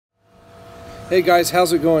Hey guys,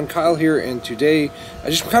 how's it going? Kyle here, and today I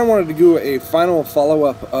just kind of wanted to do a final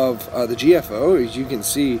follow-up of the GFO. As you can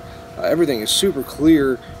see, everything is super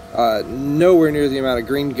clear, nowhere near the amount of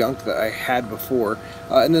green gunk that I had before,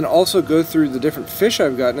 and then also go through the different fish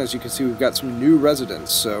I've gotten. As you can see, we've got some new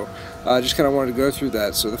residents, so I just kind of wanted to go through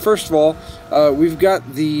that. So the first of all, we've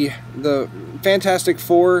got the Fantastic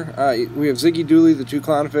Four. We have Ziggy Dooley, the two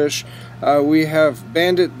clownfish. We have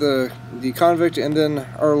Bandit, the convict, and then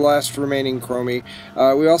our last remaining chromie.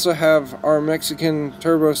 We also have our Mexican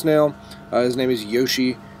turbo snail. His name is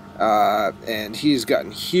Yoshi, and he's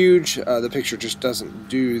gotten huge. The picture just doesn't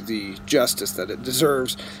do the justice that it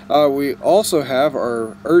deserves. We also have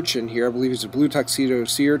our urchin here. I believe he's a blue tuxedo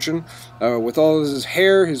sea urchin, with all of his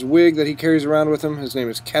hair, his wig that he carries around with him. His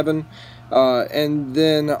name is Kevin. And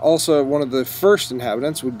then also one of the first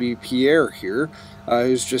inhabitants would be Pierre here,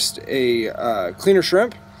 who's just a cleaner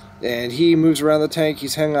shrimp, and he moves around the tank.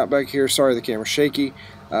 He's hanging out back here. Sorry, the camera's shaky.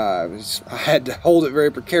 I had to hold it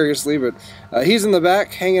very precariously, but he's in the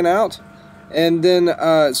back hanging out. And then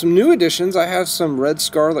some new additions. I have some red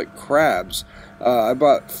scarlet crabs. I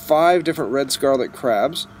bought 5 different red scarlet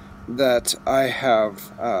crabs that I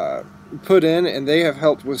have put in, and they have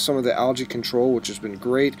helped with some of the algae control, which has been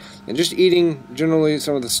great, and just eating generally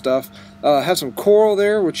some of the stuff. Have some coral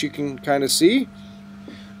there, which you can kind of see.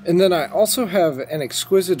 And then I also have an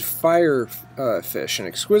exquisite firefish,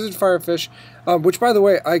 which, by the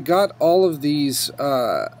way, I got all of these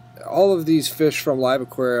fish from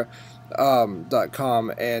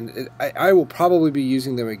liveaquaria.com, and I will probably be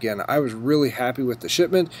using them again. I was really happy with the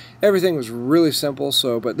shipment. Everything was really simple.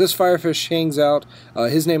 But this firefish hangs out.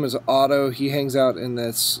 His name is Otto. He hangs out in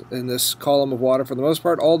this column of water for the most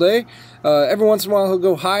part all day. Every once in a while he'll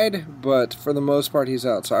go hide, but for the most part he's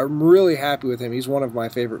out. So I'm really happy with him. He's one of my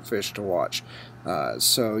favorite fish to watch.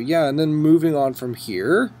 So yeah, and then moving on from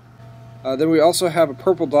here. Then we also have a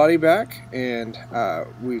purple dotty back, and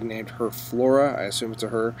we've named her Flora. I assume it's a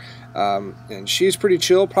her. And she's pretty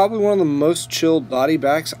chill, probably one of the most chill dotty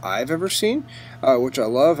backs I've ever seen, which I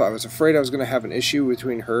love. I was afraid I was going to have an issue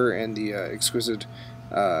between her and the exquisite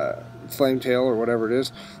flametail or whatever it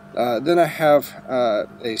is. Then I have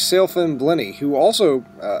a sailfin blenny, who also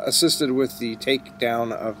assisted with the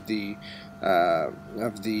takedown of the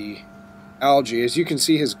algae. As you can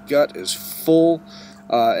see, his gut is full.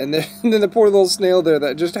 And then the poor little snail there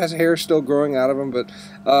that just has hair still growing out of him. But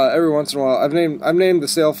every once in a while, I've named the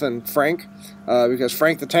sailfin Frank, because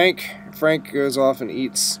Frank the tank. Frank goes off and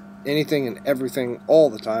eats anything and everything all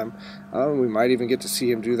the time. We might even get to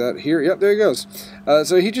see him do that here. Yep, there he goes.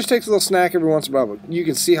 So he just takes a little snack every once in a while. But you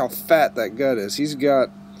can see how fat that gut is. He's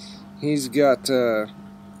been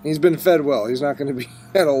fed well. He's not going to be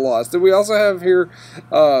at a loss. Then we also have here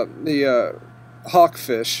the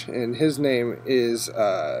hawkfish, and his name is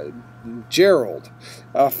Gerald,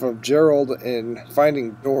 off of Gerald in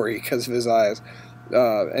Finding Dory, because of his eyes,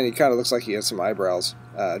 and he kind of looks like he has some eyebrows.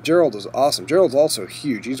 Gerald is awesome. Gerald's also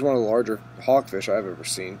huge. He's one of the larger hawkfish I've ever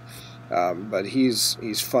seen, but he's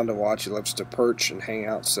fun to watch. He loves to perch and hang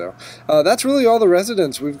out. So that's really all the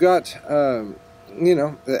residents we've got. You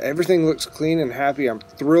know, everything looks clean and happy. I'm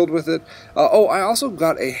thrilled with it. Oh, I also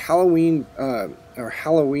got a Halloween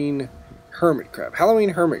hermit crab,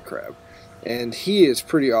 and he is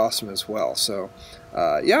pretty awesome as well. So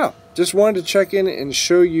yeah, just wanted to check in and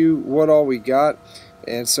show you what all we got.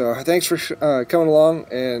 And so thanks for coming along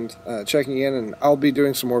and checking in, and I'll be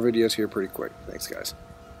doing some more videos here pretty quick. Thanks, guys.